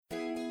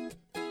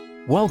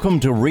Welcome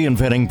to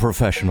Reinventing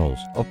Professionals,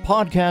 a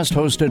podcast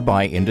hosted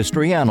by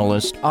industry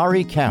analyst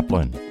Ari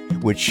Kaplan,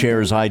 which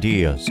shares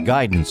ideas,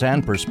 guidance,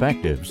 and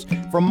perspectives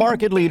from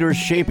market leaders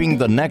shaping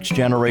the next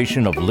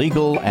generation of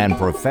legal and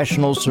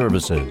professional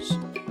services.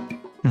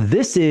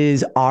 This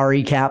is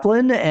Ari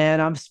Kaplan, and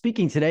I'm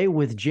speaking today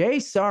with Jay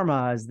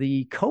Sarmaz,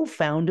 the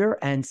co-founder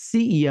and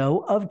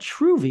CEO of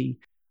Truvy,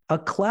 a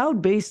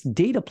cloud-based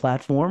data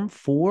platform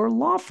for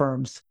law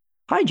firms.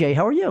 Hi, Jay.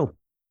 How are you?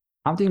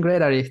 I'm doing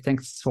great, Ari.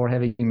 Thanks for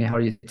having me. How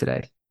are you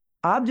today?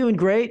 I'm doing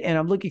great, and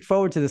I'm looking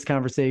forward to this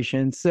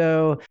conversation.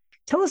 So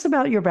tell us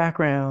about your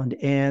background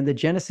and the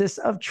genesis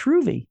of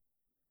Truvy.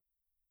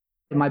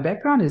 My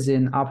background is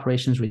in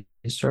operations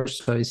research,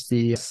 so it's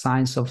the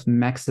science of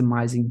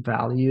maximizing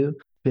value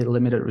with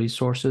limited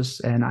resources.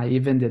 And I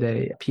even did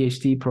a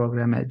PhD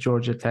program at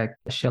Georgia Tech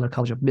Scheller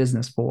College of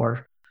Business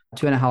for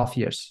 2.5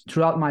 years.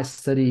 Throughout my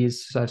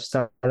studies, I've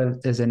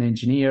started as an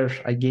engineer.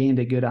 I gained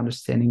a good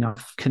understanding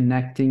of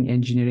connecting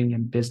engineering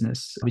and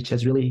business, which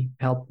has really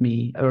helped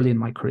me early in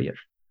my career.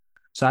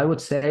 So I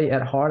would say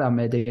at heart, I'm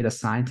a data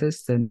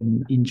scientist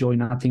and enjoy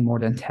nothing more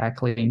than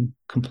tackling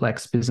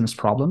complex business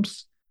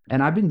problems.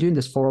 And I've been doing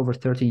this for over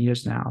 13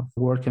 years now,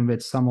 working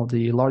with some of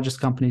the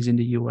largest companies in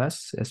the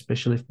US,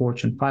 especially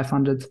Fortune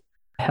 500,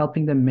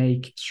 helping them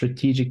make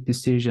strategic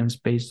decisions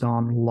based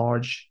on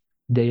large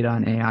data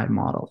and AI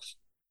models.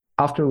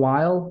 After a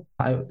while,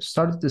 I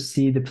started to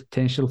see the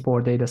potential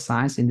for data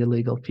science in the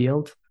legal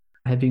field.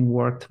 Having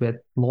worked with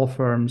law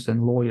firms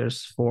and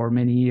lawyers for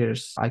many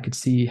years, I could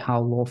see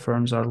how law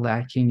firms are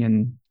lacking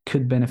and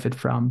could benefit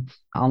from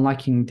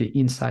unlocking the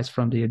insights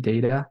from their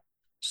data.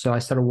 So I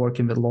started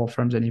working with law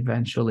firms and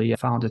eventually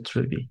founded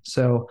Truvy.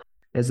 So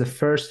as the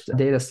first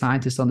data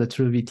scientist on the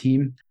Truvy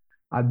team,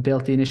 I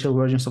built the initial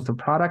versions of the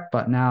product,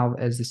 but now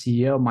as the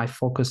CEO, my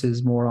focus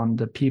is more on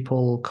the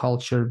people,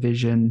 culture,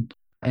 vision,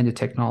 and the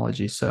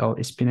technology. So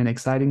it's been an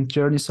exciting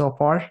journey so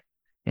far,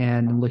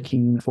 and I'm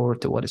looking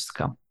forward to what is to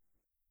come.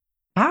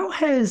 How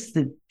has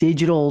the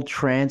digital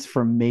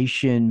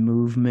transformation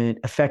movement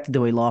affected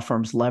the way law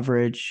firms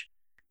leverage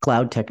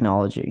cloud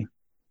technology?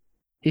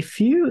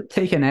 If you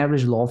take an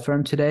average law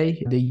firm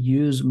today, they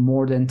use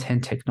more than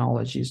 10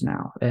 technologies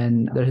now.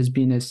 And there has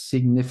been a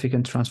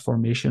significant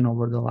transformation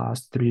over the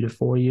last 3 to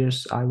 4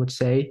 years, I would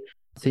say.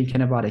 Thinking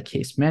about a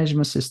case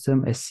management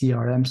system, a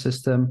CRM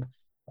system,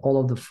 all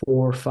of the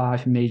 4 or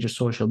 5 major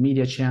social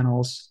media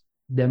channels,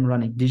 them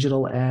running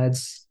digital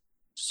ads,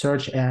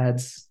 search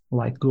ads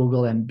like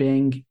Google and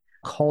Bing,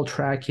 call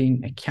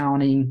tracking,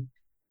 accounting,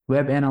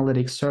 web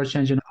analytics, search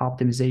engine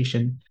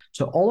optimization.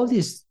 So all of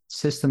these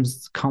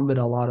systems come with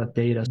a lot of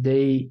data.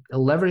 They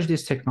leverage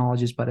these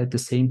technologies, but at the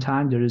same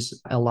time, there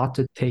is a lot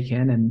to take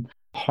in and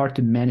hard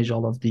to manage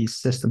all of these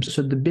systems.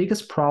 So the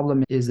biggest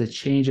problem is the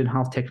change in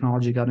how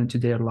technology got into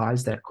their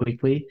lives that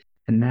quickly.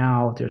 And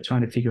now they're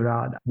trying to figure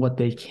out what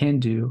they can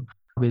do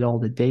with all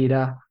the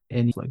data.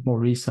 And like more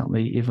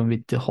recently, even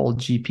with the whole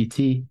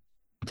GPT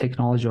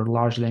technology or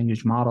large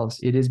language models,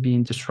 it is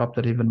being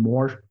disrupted even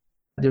more.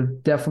 They're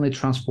definitely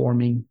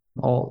transforming.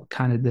 All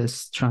kind of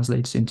this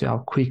translates into how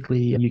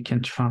quickly you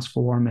can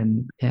transform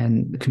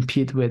and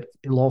compete with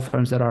law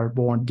firms that are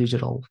born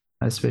digital,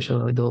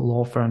 especially the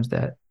law firms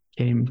that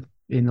came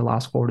in the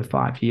last 4 to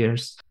 5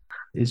 years.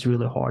 Is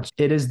really hard.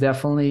 It is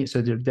definitely,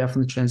 so they're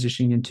definitely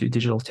transitioning into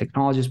digital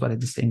technologies, but at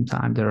the same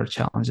time, there are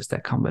challenges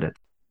that come with it.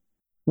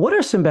 What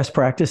are some best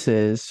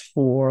practices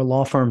for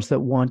law firms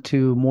that want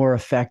to more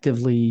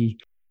effectively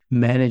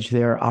manage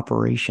their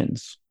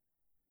operations?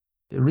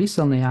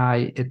 Recently,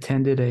 I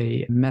attended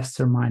a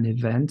mastermind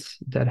event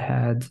that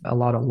had a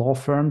lot of law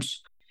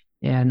firms.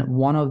 And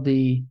one of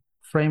the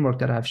framework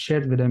that I've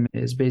shared with them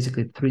is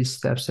basically 3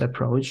 steps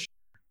approach: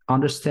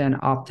 understand,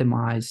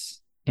 optimize,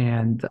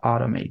 and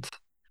automate.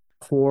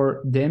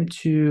 For them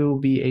to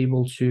be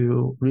able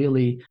to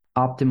really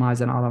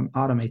optimize and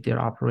automate their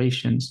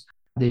operations,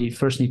 they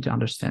first need to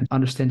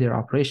understand their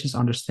operations,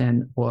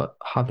 understand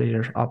how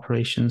their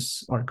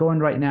operations are going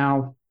right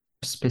now,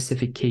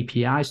 specific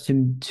KPIs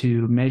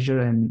to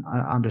measure and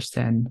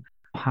understand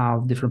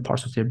how different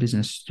parts of their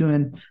business is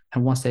doing.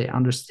 And once they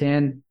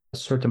understand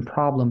certain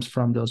problems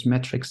from those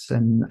metrics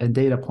and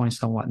data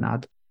points and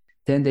whatnot,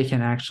 then they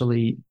can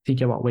actually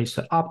think about ways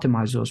to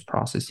optimize those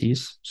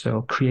processes.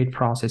 So create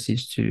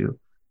processes to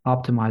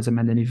optimize them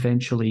and then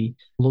eventually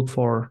look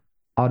for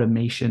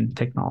automation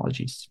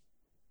technologies.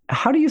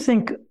 How do you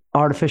think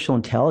artificial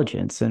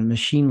intelligence and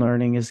machine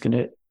learning is going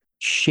to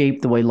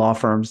shape the way law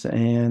firms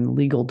and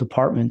legal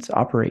departments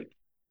operate?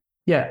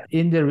 Yeah,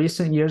 in the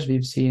recent years,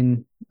 we've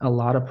seen a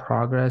lot of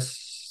progress,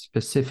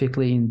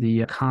 specifically in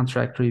the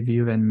contract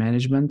review and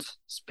management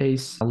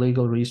space,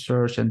 legal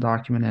research and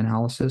document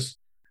analysis.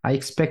 I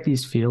expect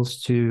these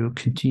fields to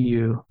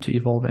continue to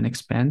evolve and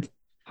expand.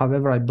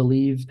 However, I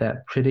believe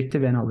that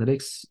predictive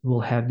analytics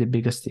will have the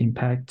biggest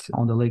impact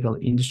on the legal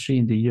industry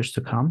in the years to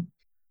come.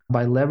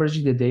 By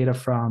leveraging the data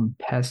from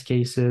past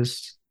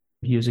cases,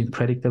 using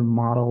predictive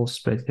models,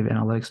 predictive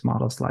analytics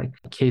models like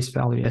case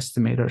value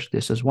estimators.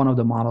 This is one of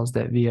the models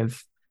that we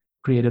have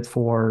created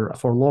for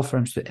law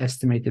firms to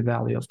estimate the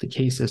value of the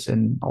cases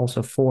and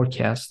also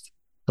forecast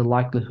the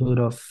likelihood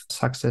of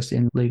success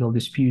in legal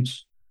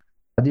disputes.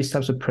 These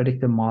types of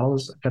predictive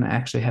models are going to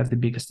actually have the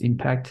biggest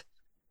impact.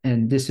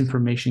 And this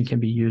information can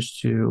be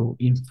used to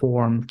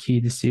inform key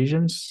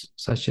decisions,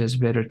 such as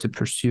whether to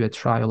pursue a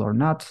trial or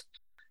not.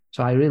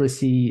 So I really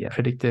see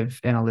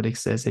predictive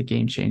analytics as a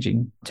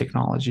game-changing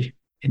technology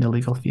in the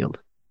legal field.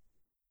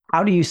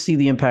 How do you see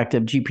the impact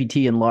of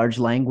GPT and large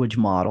language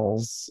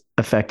models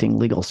affecting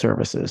legal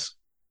services?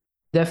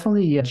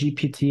 Definitely,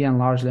 GPT and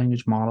large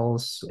language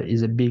models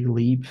is a big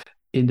leap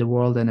in the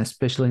world, and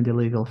especially in the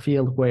legal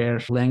field where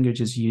language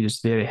is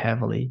used very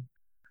heavily.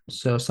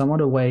 So some of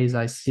the ways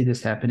I see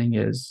this happening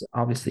is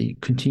obviously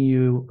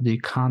continue the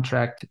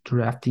contract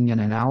drafting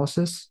and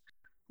analysis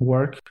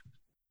work.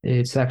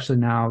 It's actually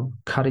now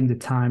cutting the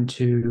time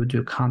to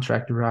do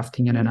contract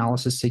drafting and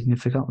analysis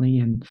significantly.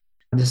 And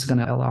this is going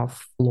to allow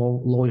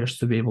lawyers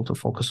to be able to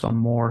focus on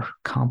more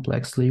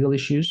complex legal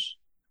issues.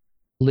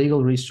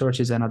 Legal research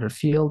is another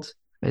field,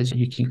 as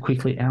you can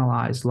quickly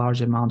analyze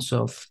large amounts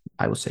of,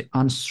 I would say,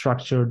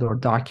 unstructured or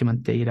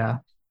document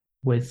data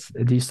with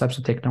these types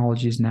of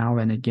technologies now,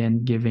 and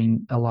again,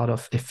 giving a lot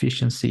of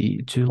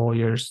efficiency to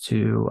lawyers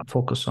to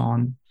focus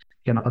on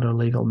other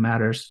legal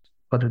matters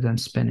rather than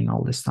spending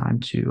all this time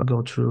to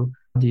go through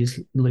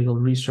these legal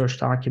research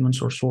documents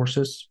or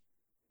sources.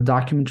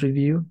 Document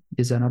review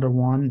is another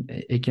one.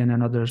 Again,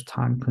 another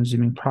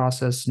time-consuming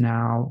process.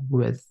 Now,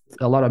 with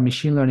a lot of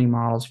machine learning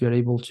models, we are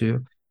able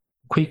to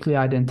quickly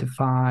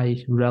identify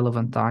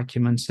relevant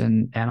documents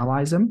and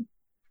analyze them.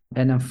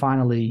 And then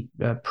finally,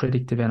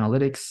 predictive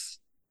analytics.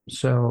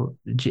 So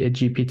a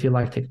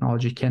GPT-like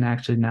technology can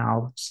actually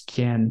now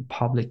scan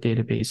public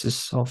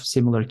databases of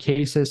similar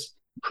cases,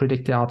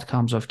 predict the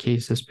outcomes of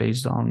cases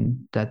based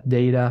on that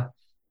data,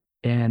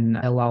 and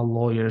allow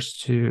lawyers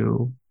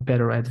to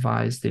better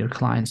advise their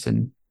clients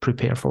and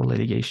prepare for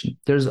litigation.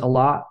 There's a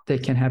lot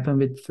that can happen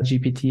with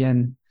GPT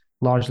and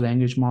large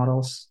language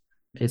models.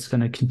 It's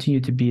going to continue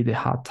to be the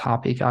hot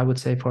topic, I would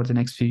say, for the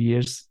next few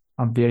years.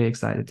 I'm very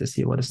excited to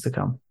see what is to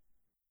come.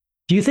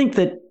 Do you think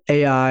that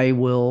AI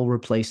will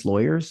replace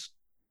lawyers?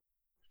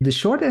 The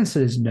short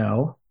answer is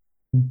no,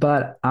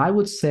 but I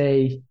would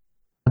say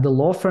the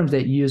law firms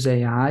that use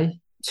AI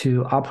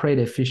to operate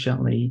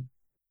efficiently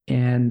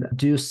and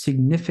do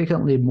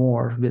significantly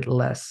more with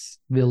less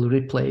will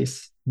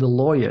replace the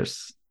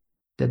lawyers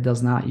that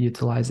does not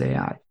utilize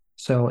AI.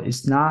 So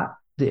it's not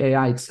the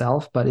AI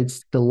itself, but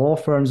it's the law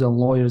firms and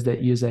lawyers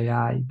that use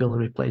AI will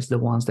replace the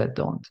ones that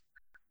don't.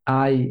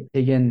 I,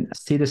 again,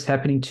 see this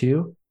happening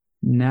too.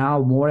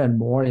 Now, more and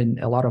more in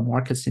a lot of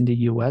markets in the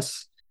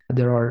US,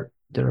 there are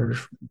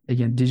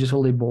again,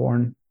 digitally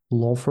born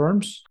law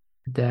firms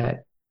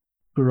that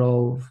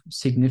grow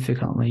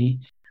significantly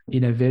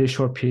in a very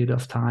short period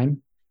of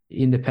time.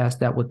 In the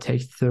past, that would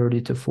take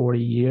 30 to 40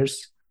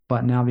 years.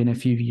 But now in a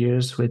few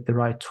years, with the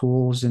right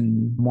tools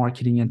and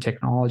marketing and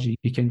technology,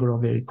 you can grow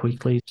very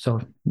quickly.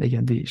 So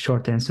again, the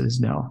short answer is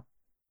no.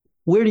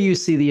 Where do you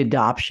see the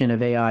adoption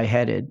of AI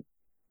headed?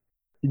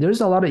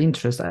 There's a lot of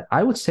interest.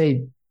 I would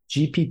say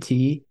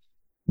GPT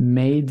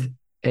made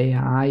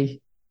AI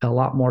a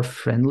lot more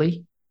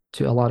friendly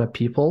to a lot of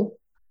people.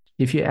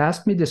 If you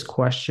asked me this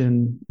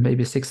question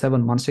maybe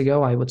 6-7 months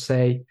ago, I would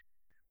say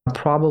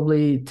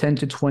probably 10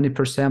 to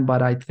 20%,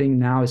 but I think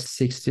now it's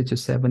 60 to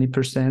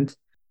 70%.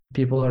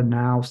 People are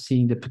now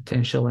seeing the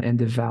potential and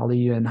the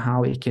value and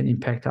how it can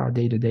impact our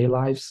day-to-day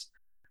lives.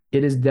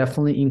 It is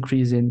definitely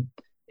increasing.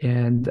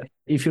 And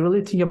if you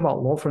really think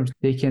about law firms,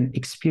 they can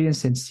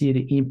experience and see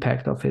the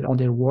impact of it on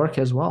their work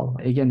as well.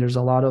 Again, there's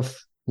a lot of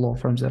law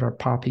firms that are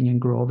popping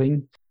and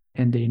growing,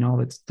 and they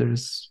know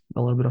there's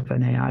a little bit of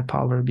an AI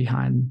power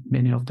behind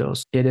many of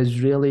those. It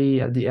is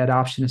really, the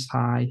adoption is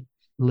high.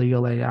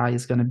 Legal AI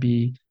is going to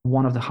be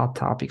one of the hot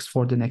topics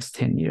for the next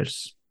 10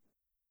 years.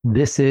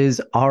 This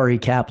is Ari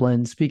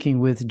Kaplan speaking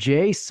with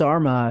Jay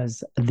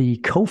Sarmaz, the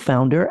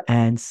co-founder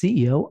and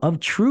CEO of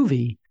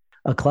Truvi,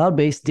 a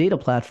cloud-based data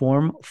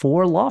platform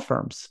for law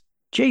firms.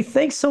 Jay,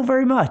 thanks so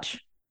very much.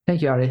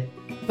 Thank you, Ari.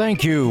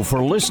 Thank you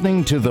for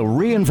listening to the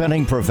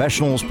Reinventing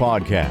Professionals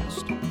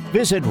podcast.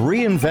 Visit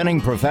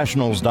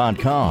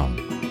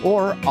reinventingprofessionals.com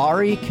or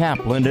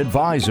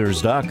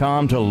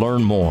arikaplanadvisors.com to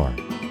learn more.